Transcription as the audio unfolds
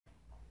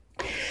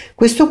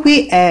Questo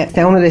qui è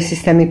uno dei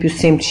sistemi più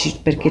semplici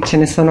perché ce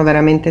ne sono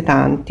veramente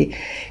tanti,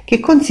 che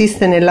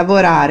consiste nel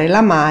lavorare la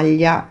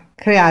maglia,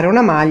 creare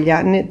una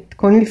maglia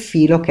con il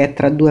filo che è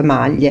tra due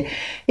maglie,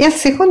 e a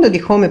seconda di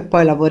come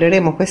poi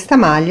lavoreremo questa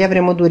maglia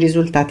avremo due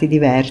risultati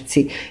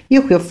diversi.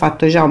 Io qui ho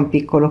fatto già un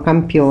piccolo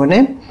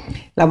campione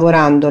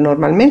lavorando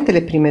normalmente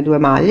le prime due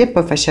maglie e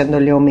poi facendo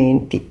gli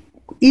aumenti.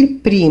 Il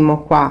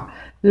primo qua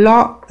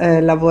l'ho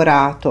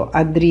lavorato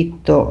a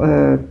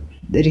dritto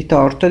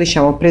ritorto,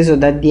 diciamo preso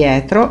da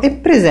dietro, e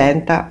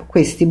presenta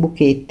questi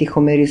buchetti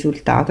come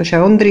risultato, cioè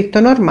un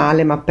dritto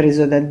normale ma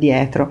preso da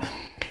dietro,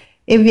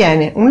 e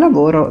viene un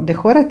lavoro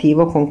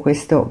decorativo con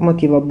questo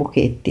motivo a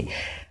buchetti.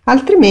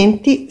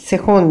 Altrimenti,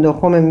 secondo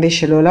come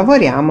invece lo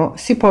lavoriamo,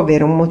 si può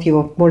avere un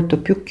motivo molto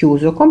più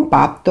chiuso,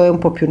 compatto e un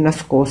po' più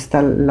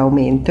nascosta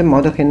l'aumento, in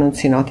modo che non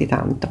si noti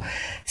tanto.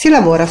 Si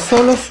lavora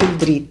solo sul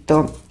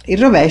dritto, il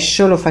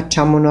rovescio lo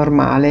facciamo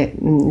normale,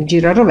 il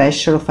giro al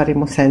rovescio lo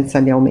faremo senza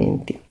gli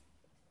aumenti.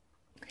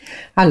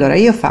 Allora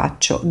io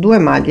faccio due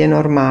maglie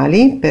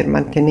normali per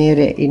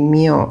mantenere il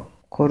mio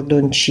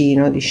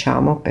cordoncino,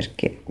 diciamo,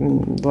 perché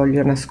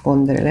voglio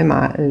nascondere le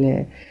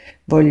maglie,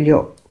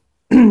 voglio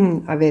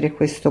avere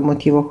questo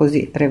motivo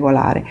così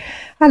regolare.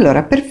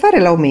 Allora, per fare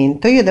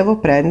l'aumento io devo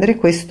prendere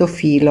questo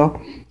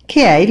filo,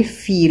 che è il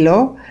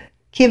filo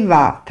che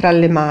va tra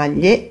le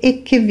maglie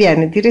e che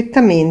viene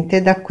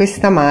direttamente da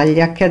questa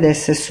maglia che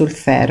adesso è sul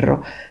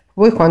ferro.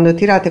 Voi quando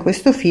tirate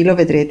questo filo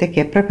vedrete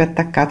che è proprio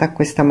attaccata a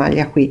questa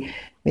maglia qui,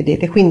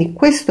 vedete? Quindi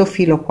questo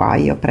filo qua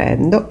io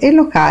prendo e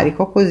lo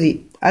carico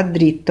così a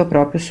dritto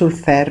proprio sul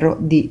ferro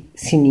di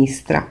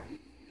sinistra.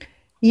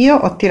 Io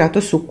ho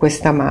tirato su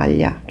questa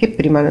maglia che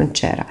prima non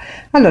c'era.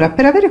 Allora,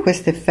 per avere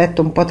questo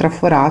effetto un po'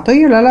 traforato,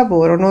 io la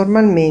lavoro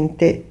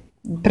normalmente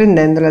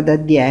prendendola da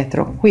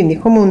dietro, quindi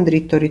come un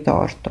dritto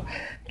ritorto.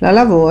 La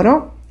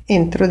lavoro,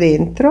 entro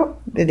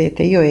dentro,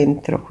 vedete, io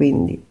entro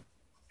quindi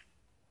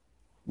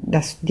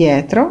da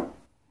dietro,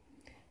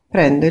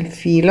 prendo il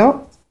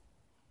filo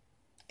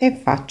e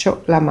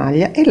faccio la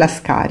maglia e la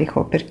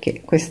scarico,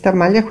 perché questa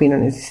maglia qui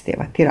non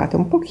esisteva, tirate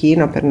un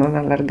pochino per non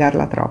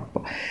allargarla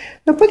troppo.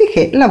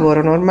 Dopodiché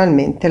lavoro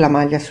normalmente la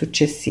maglia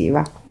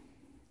successiva,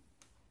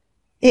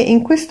 e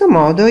in questo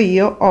modo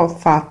io ho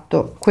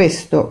fatto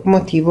questo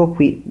motivo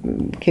qui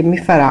che mi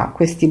farà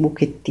questi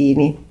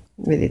buchettini.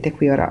 Vedete,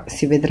 qui ora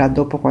si vedrà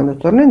dopo quando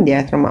torno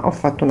indietro, ma ho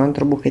fatto un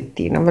altro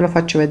buchettino, ve lo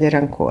faccio vedere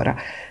ancora.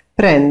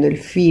 Prendo il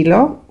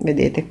filo,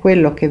 vedete,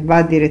 quello che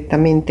va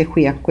direttamente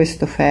qui a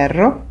questo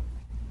ferro,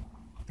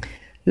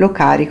 lo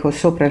carico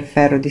sopra il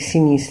ferro di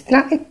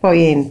sinistra e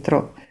poi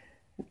entro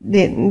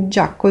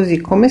già così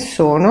come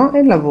sono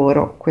e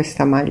lavoro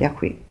questa maglia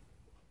qui.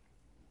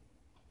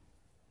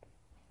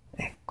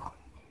 Ecco,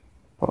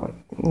 poi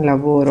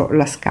lavoro,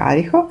 la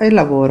scarico e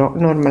lavoro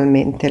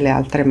normalmente le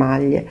altre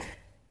maglie.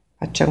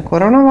 Faccio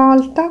ancora una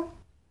volta,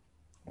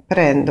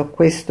 prendo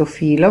questo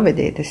filo,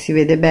 vedete, si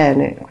vede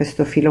bene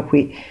questo filo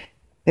qui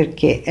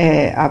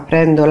perché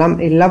aprendo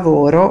il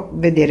lavoro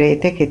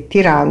vedrete che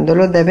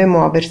tirandolo deve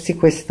muoversi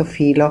questo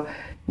filo,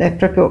 è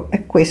proprio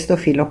questo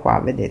filo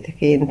qua, vedete,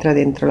 che entra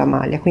dentro la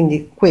maglia,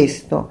 quindi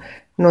questo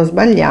non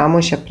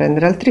sbagliamoci a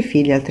prendere altri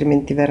fili,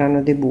 altrimenti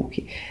verranno dei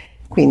buchi.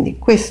 Quindi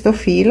questo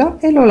filo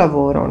e lo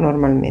lavoro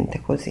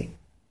normalmente così.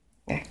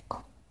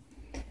 Ecco,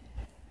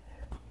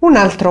 un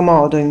altro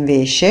modo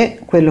invece,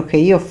 quello che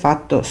io ho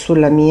fatto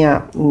sulla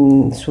mia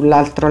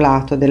sull'altro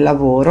lato del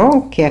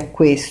lavoro, che è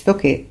questo,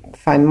 che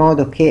fa in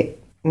modo che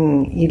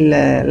il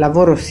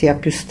lavoro sia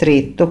più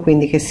stretto,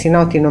 quindi che si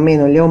notino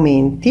meno gli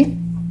aumenti,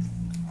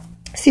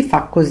 si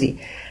fa così.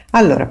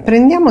 Allora,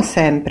 prendiamo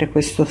sempre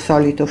questo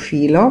solito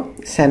filo,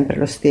 sempre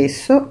lo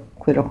stesso,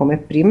 quello come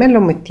prima, e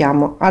lo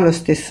mettiamo allo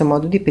stesso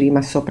modo di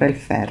prima sopra il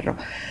ferro,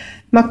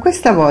 ma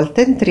questa volta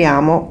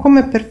entriamo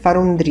come per fare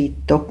un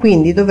dritto,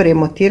 quindi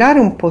dovremo tirare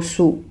un po'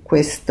 su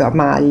questa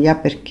maglia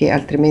perché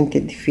altrimenti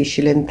è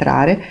difficile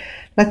entrare,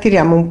 la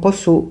tiriamo un po'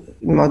 su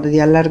in modo di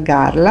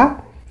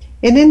allargarla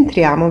ed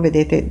entriamo,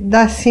 vedete,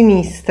 da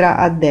sinistra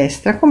a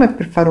destra come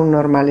per fare un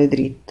normale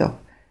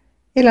dritto,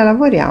 e la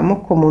lavoriamo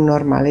come un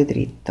normale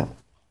dritto.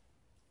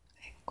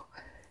 Ecco.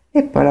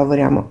 E poi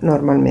lavoriamo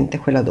normalmente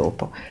quella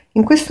dopo.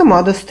 In questo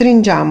modo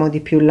stringiamo di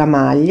più la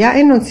maglia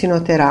e non si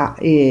noterà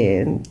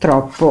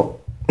troppo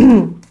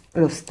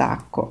lo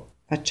stacco.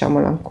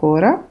 Facciamolo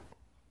ancora.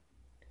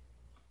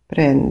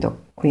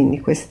 Prendo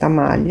quindi questa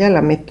maglia, la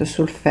metto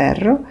sul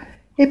ferro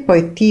e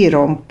poi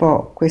tiro un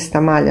po' questa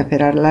maglia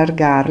per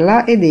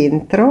allargarla ed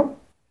entro,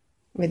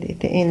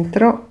 vedete,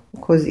 entro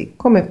così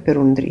come per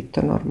un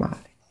dritto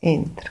normale,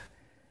 entro,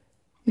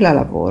 la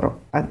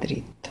lavoro a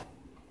dritto,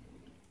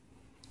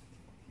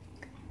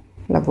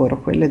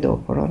 lavoro quelle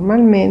dopo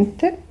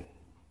normalmente.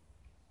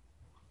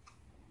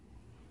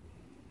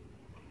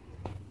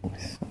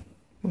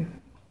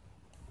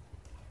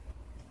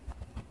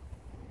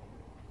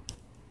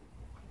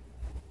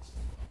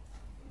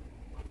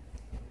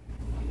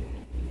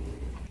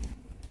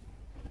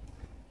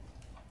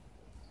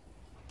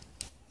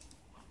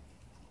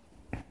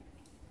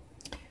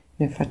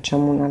 Ne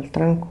facciamo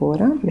un'altra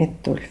ancora,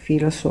 metto il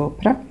filo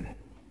sopra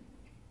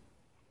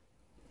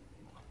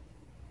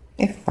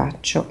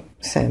faccio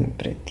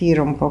sempre,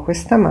 tiro un po'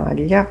 questa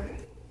maglia,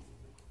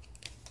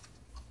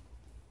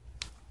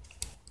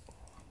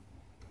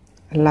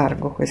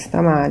 allargo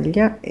questa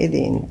maglia e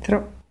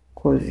dentro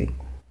così,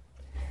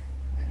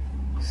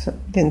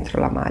 dentro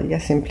la maglia,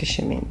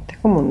 semplicemente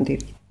come un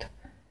diritto.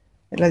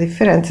 E la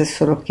differenza è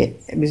solo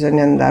che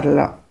bisogna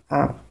andarla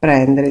a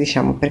prendere,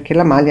 diciamo, perché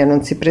la maglia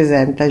non si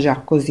presenta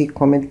già così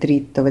come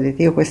dritto.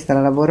 Vedete, io questa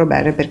la lavoro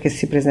bene perché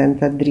si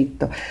presenta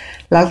dritto,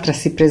 l'altra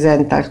si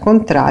presenta al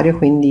contrario,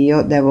 quindi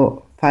io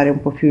devo fare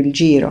un po' più il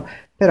giro,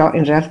 però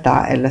in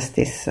realtà è la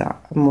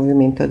stessa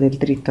movimento del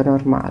dritto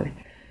normale.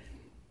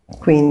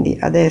 Quindi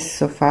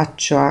adesso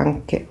faccio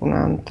anche un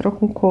altro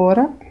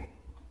ancora,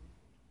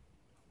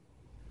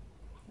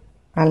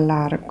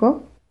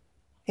 allargo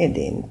e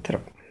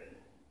dentro,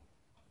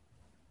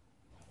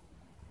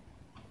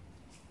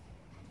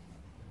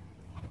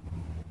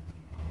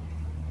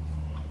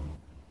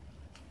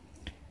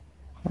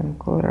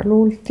 ancora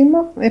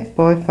l'ultimo, e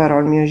poi farò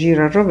il mio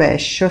giro al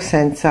rovescio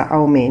senza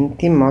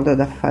aumenti, in modo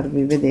da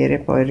farvi vedere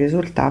poi il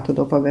risultato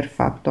dopo aver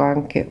fatto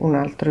anche un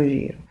altro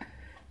giro.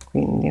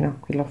 Quindi no,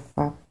 qui l'ho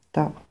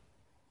fatta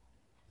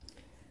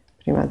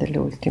prima delle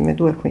ultime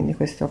due, quindi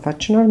questo lo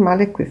faccio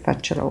normale e qui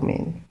faccio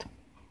l'aumento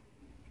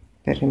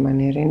per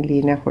rimanere in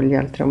linea con gli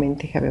altri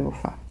aumenti che avevo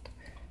fatto.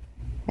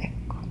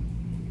 Ecco,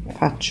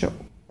 faccio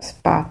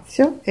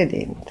spazio e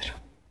dentro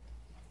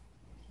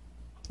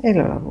e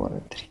lo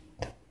lavoro dritto.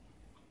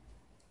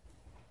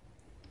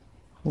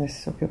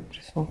 Adesso che ho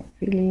preso un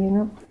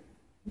filino,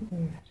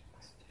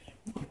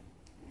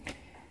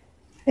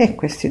 e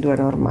questi due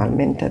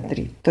normalmente a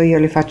dritto, io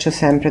li faccio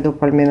sempre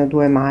dopo almeno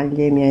 2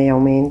 maglie i miei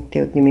aumenti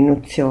o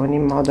diminuzioni,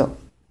 in modo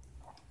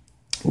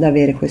da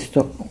avere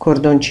questo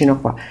cordoncino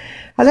qua.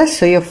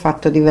 Adesso io ho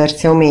fatto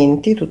diversi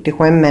aumenti tutti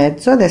qua in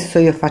mezzo, adesso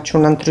io faccio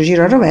un altro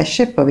giro a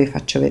rovescio e poi vi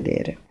faccio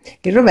vedere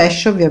il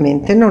rovescio.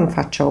 Ovviamente non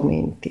faccio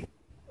aumenti.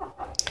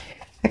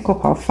 Ecco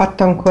qua, ho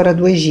fatto ancora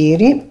 2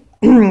 giri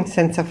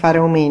senza fare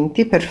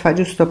aumenti,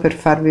 giusto per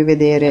farvi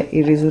vedere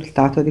il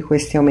risultato di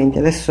questi aumenti.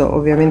 Adesso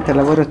ovviamente il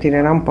lavoro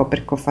tirerà un po'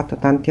 perché ho fatto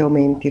tanti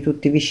aumenti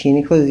tutti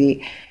vicini così,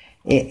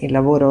 e il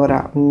lavoro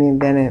ora mi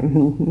viene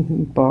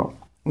un po',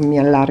 mi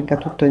allarga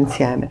tutto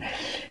insieme.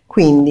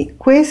 Quindi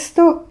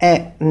questo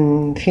è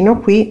fino a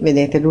qui.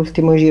 Vedete,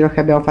 l'ultimo giro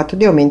che abbiamo fatto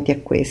di aumenti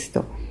è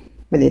questo.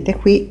 Vedete,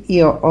 qui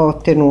io ho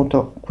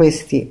ottenuto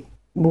questi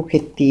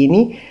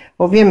buchettini.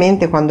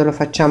 Ovviamente quando lo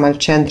facciamo al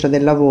centro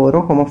del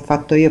lavoro, come ho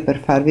fatto io per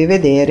farvi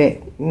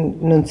vedere,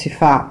 non si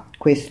fa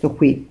questo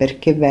qui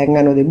perché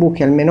vengano dei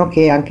buchi, almeno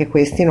che anche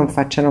questi non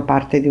facciano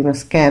parte di uno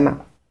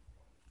schema,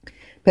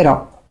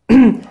 però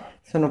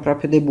sono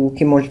proprio dei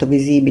buchi molto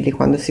visibili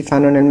quando si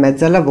fanno nel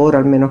mezzo al lavoro,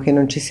 almeno che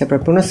non ci sia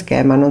proprio uno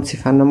schema. Non si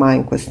fanno mai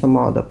in questo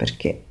modo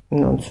perché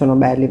non sono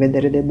belli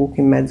vedere dei buchi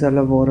in mezzo al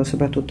lavoro,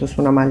 soprattutto su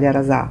una maglia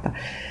rasata.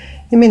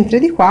 E mentre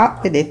di qua,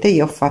 vedete,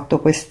 io ho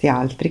fatto questi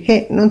altri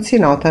che non si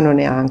notano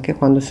neanche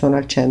quando sono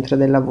al centro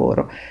del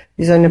lavoro,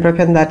 bisogna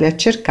proprio andarli a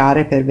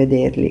cercare per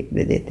vederli.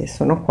 Vedete,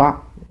 sono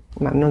qua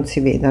ma non si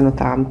vedano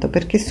tanto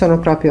perché sono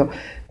proprio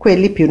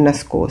quelli più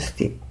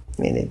nascosti.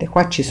 Vedete,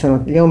 qua ci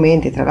sono gli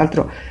aumenti, tra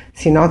l'altro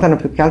si notano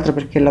più che altro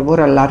perché il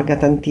lavoro allarga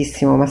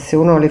tantissimo, ma se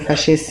uno li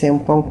facesse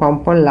un po' qua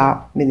un po'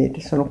 là, vedete,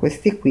 sono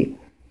questi qui,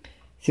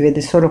 si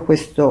vede solo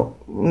questo,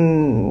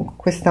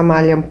 questa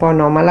maglia un po'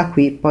 anomala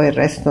qui, poi il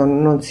resto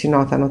non si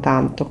notano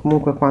tanto.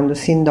 Comunque quando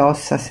si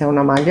indossa, se è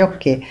una maglia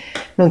ok,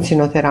 non si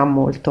noterà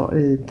molto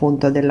il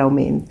punto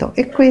dell'aumento.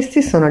 E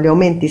questi sono gli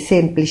aumenti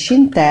semplici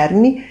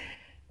interni,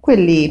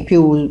 quelli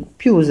più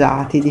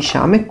usati,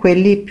 diciamo, e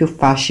quelli più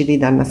facili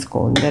da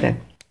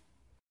nascondere.